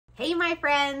Hey my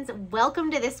friends,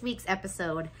 welcome to this week's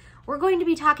episode. We're going to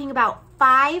be talking about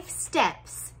 5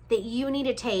 steps that you need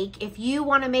to take if you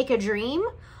want to make a dream,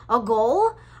 a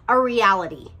goal, a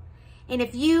reality. And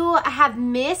if you have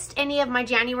missed any of my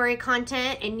January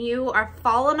content and you are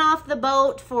falling off the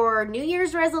boat for New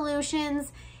Year's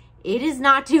resolutions, it is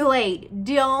not too late.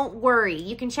 Don't worry.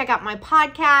 You can check out my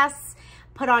podcasts.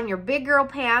 Put On Your Big Girl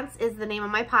Pants is the name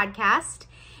of my podcast.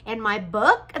 And my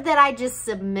book that I just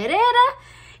submitted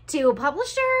to a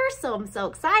publisher, so I'm so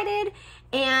excited.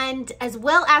 And as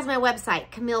well as my website,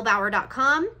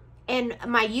 KamilleBauer.com. And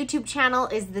my YouTube channel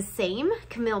is the same,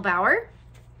 Kamille Bauer.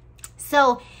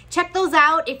 So check those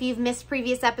out if you've missed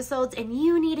previous episodes and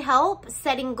you need help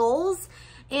setting goals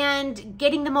and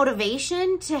getting the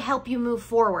motivation to help you move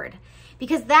forward.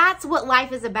 Because that's what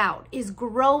life is about, is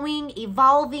growing,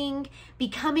 evolving,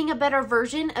 becoming a better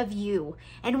version of you.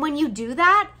 And when you do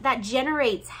that, that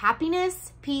generates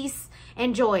happiness, peace,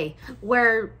 and joy,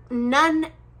 where none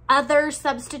other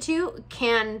substitute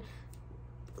can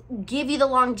give you the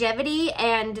longevity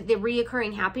and the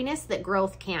reoccurring happiness that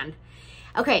growth can.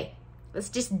 Okay, let's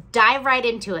just dive right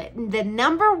into it. The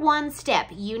number 1 step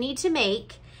you need to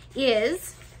make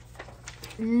is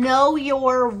know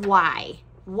your why.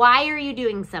 Why are you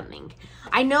doing something?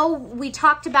 I know we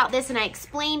talked about this and I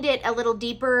explained it a little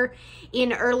deeper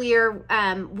in earlier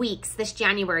weeks this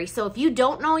January. So if you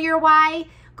don't know your why,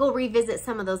 go revisit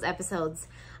some of those episodes.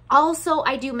 Also,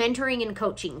 I do mentoring and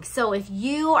coaching. So if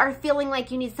you are feeling like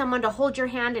you need someone to hold your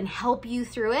hand and help you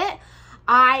through it,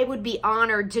 I would be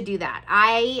honored to do that.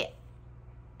 I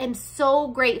am so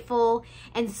grateful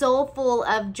and so full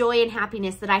of joy and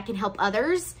happiness that I can help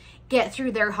others get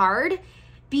through their hard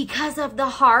because of the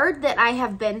hard that I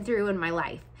have been through in my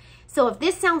life. So if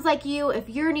this sounds like you, if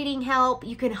you're needing help,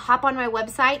 you can hop on my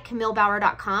website,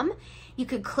 KamilleBauer.com. You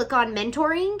could click on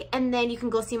mentoring and then you can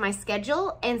go see my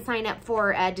schedule and sign up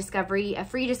for a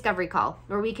free discovery call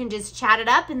where we can just chat it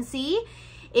up and see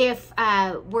if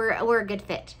we're a good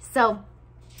fit. So,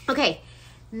 okay,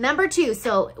 number 2.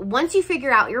 So once you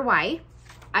figure out your why,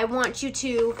 I want you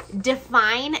to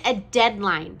define a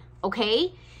deadline,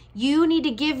 okay? You need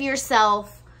to give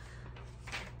yourself,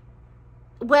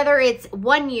 whether it's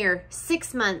 1 year,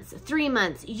 6 months, 3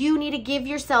 months, you need to give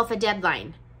yourself a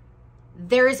deadline.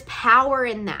 There is power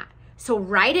in that. So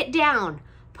write it down,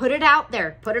 put it out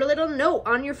there, put a little note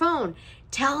on your phone,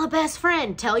 tell a best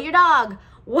friend, tell your dog,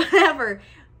 whatever.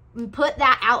 Put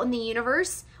that out in the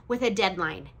universe with a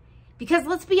deadline. Because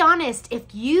let's be honest, if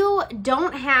you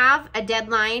don't have a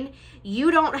deadline,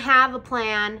 you don't have a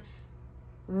plan,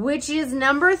 which is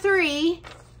number 3,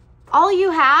 all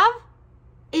you have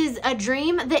is a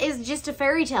dream that is just a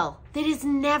fairy tale that is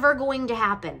never going to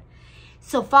happen.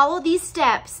 So follow these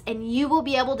steps and you will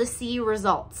be able to see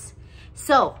results.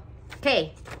 So,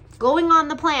 okay, going on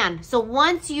the plan. So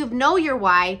once you know your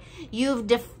why, you've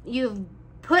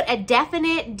put a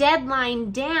definite deadline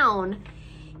down,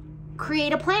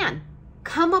 create a plan.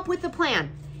 Come up with a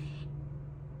plan.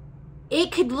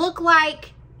 It could look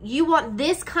like you want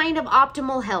this kind of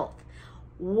optimal health.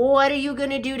 What are you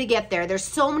going to do to get there? There's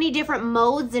so many different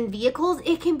modes and vehicles.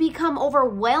 It can become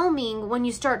overwhelming when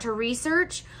you start to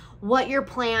research what your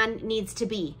plan needs to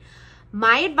be.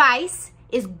 My advice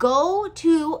is go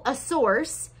to a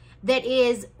source that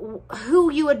is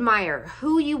who you admire,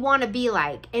 who you want to be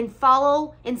like, and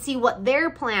follow and see what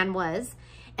their plan was.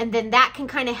 And then that can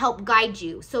kind of help guide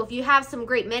you. So if you have some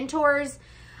great mentors,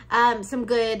 some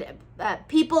good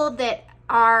people that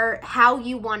are how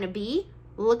you want to be,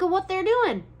 look at what they're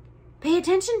doing. Pay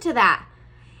attention to that.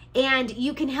 And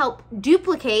you can help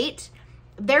duplicate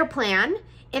their plan.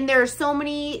 And there are so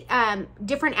many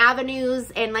different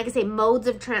avenues and, like I say, modes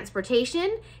of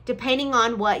transportation, depending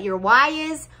on what your why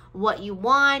is, what you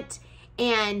want,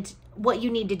 and what you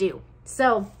need to do.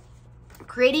 So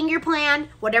creating your plan,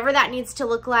 whatever that needs to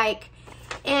look like.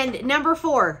 And number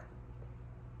 4,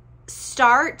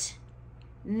 start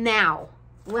now.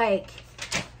 Like,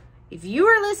 if you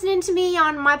are listening to me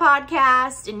on my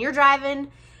podcast and you're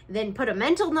driving, then put a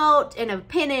mental note and a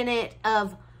pin in it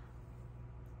of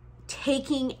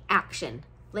taking action,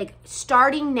 like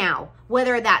starting now,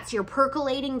 whether that's you're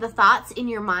percolating the thoughts in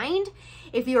your mind.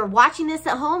 If you're watching this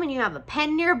at home and you have a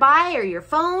pen nearby or your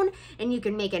phone and you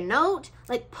can make a note,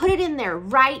 like put it in there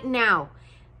right now.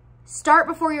 Start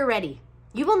before you're ready.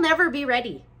 You will never be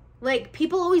ready. Like,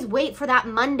 people always wait for that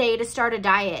Monday to start a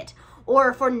diet,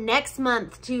 or for next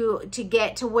month to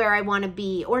get to where I want to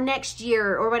be, or next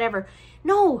year or whatever.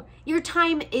 No, your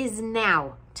time is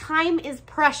now. Time is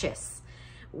precious.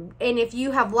 And if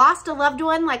you have lost a loved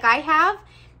one like I have,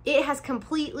 it has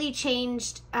completely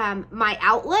changed my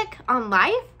outlook on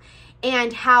life.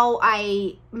 and how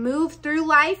I move through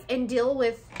life and deal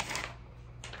with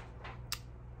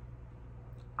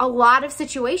a lot of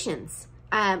situations.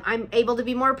 I'm able to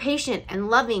be more patient and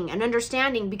loving and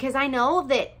understanding because I know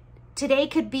that today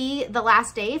could be the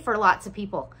last day for lots of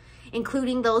people,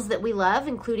 including those that we love,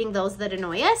 including those that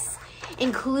annoy us,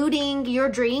 including your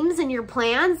dreams and your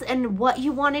plans and what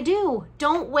you want to do.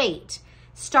 Don't wait.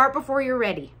 Start before you're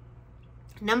ready.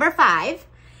 Number 5,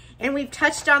 and we've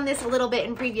touched on this a little bit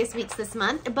in previous weeks this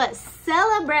month, but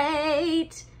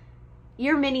celebrate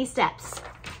your mini steps.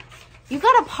 You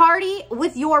got to party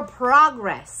with your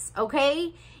progress,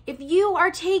 okay? If you are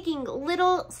taking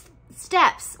little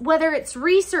steps, whether it's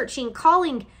researching,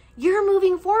 calling, you're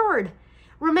moving forward.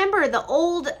 Remember the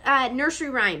old nursery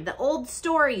rhyme, the old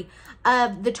story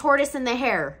of the tortoise and the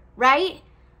hare, right?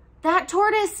 That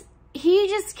tortoise, he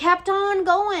just kept on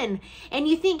going. And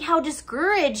you think how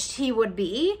discouraged he would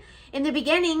be in the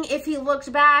beginning if he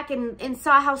looked back and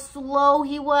saw how slow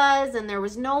he was and there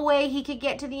was no way he could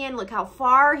get to the end. Look how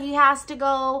far he has to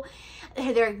go.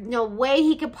 There's no way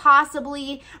he could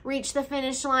possibly reach the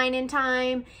finish line in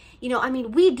time. You know, I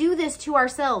mean, we do this to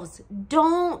ourselves.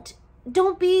 Don't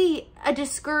be a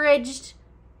discouraged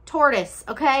tortoise,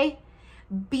 okay?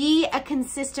 Be a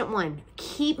consistent one.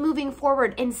 Keep moving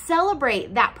forward and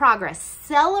celebrate that progress.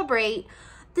 Celebrate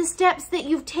the steps that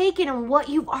you've taken and what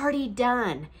you've already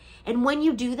done. And when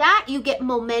you do that, you get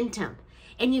momentum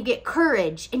and you get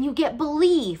courage and you get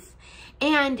belief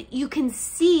and you can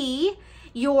see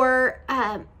your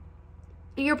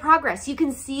progress. You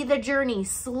can see the journey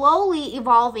slowly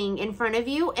evolving in front of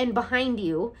you and behind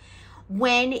you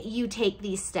when you take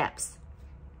these steps.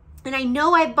 And I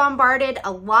know I've bombarded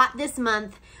a lot this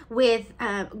month with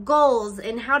goals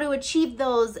and how to achieve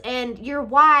those and your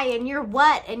why and your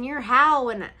what and your how.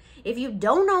 And if you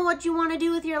don't know what you want to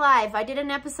do with your life, I did an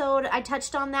episode, I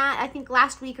touched on that, I think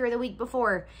last week or the week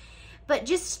before. But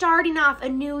just starting off a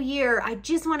new year, I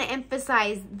just want to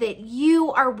emphasize that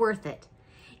you are worth it.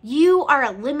 You are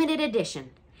a limited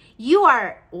edition. You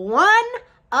are one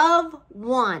of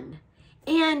one.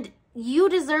 And you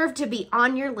deserve to be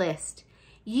on your list.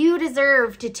 You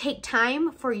deserve to take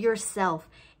time for yourself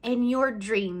and your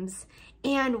dreams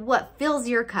and what fills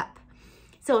your cup.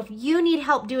 So if you need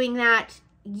help doing that,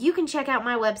 you can check out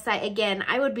my website. Again,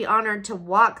 I would be honored to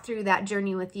walk through that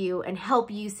journey with you and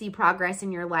help you see progress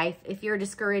in your life if you're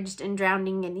discouraged and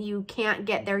drowning and you can't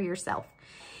get there yourself.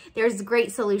 There's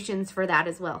great solutions for that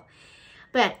as well.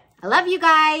 But I love you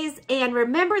guys, and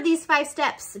remember these 5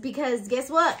 steps, because guess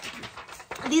what?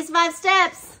 These 5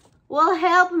 steps will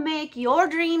help make your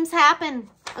dreams happen,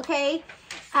 okay?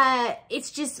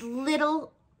 It's just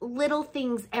little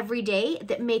things every day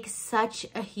that make such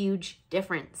a huge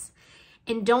difference.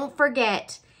 And don't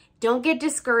forget, don't get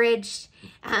discouraged.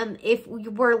 If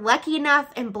we're lucky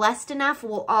enough and blessed enough,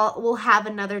 we'll have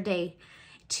another day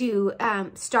to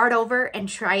start over and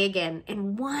try again.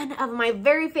 And one of my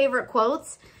very favorite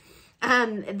quotes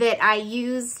that I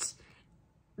use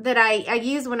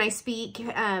when I speak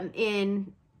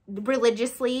in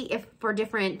religiously for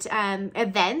different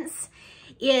events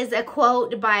is a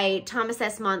quote by Thomas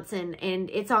S. Monson, and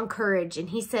it's on courage. And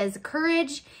he says,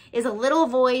 courage is a little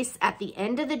voice at the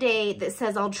end of the day that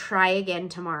says, I'll try again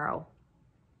tomorrow.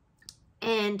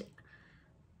 And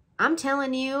I'm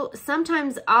telling you,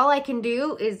 sometimes all I can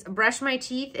do is brush my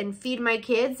teeth and feed my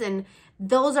kids, and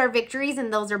those are victories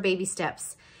and those are baby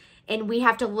steps. And we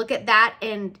have to look at that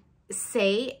and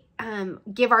say,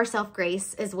 give ourselves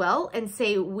grace as well and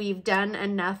say we've done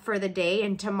enough for the day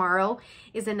and tomorrow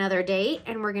is another day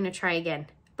and we're going to try again.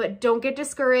 But don't get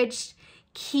discouraged.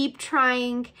 Keep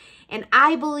trying. And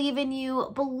I believe in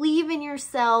you. Believe in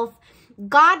yourself.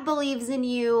 God believes in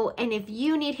you. And if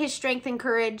you need his strength and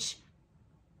courage,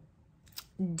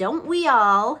 don't we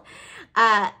all?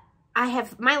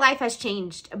 My life has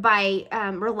changed by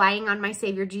relying on my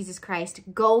Savior, Jesus Christ,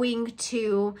 going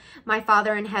to my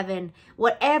Father in heaven.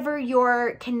 Whatever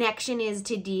your connection is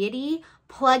to deity,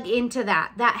 plug into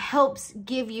that. That helps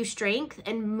give you strength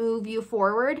and move you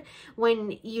forward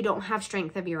when you don't have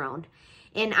strength of your own.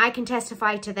 And I can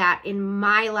testify to that in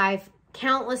my life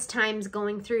countless times,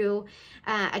 going through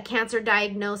a cancer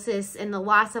diagnosis and the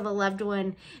loss of a loved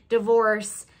one,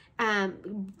 divorce,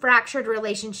 fractured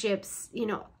relationships. You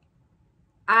know,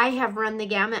 I have run the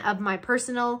gamut of my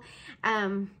personal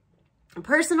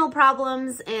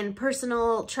problems and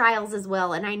personal trials as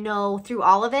well. And I know through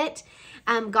all of it,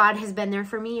 God has been there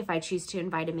for me if I choose to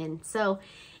invite him in. So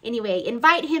anyway,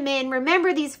 invite him in.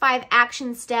 Remember these 5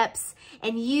 action steps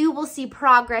and you will see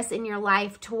progress in your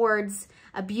life towards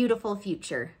a beautiful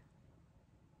future.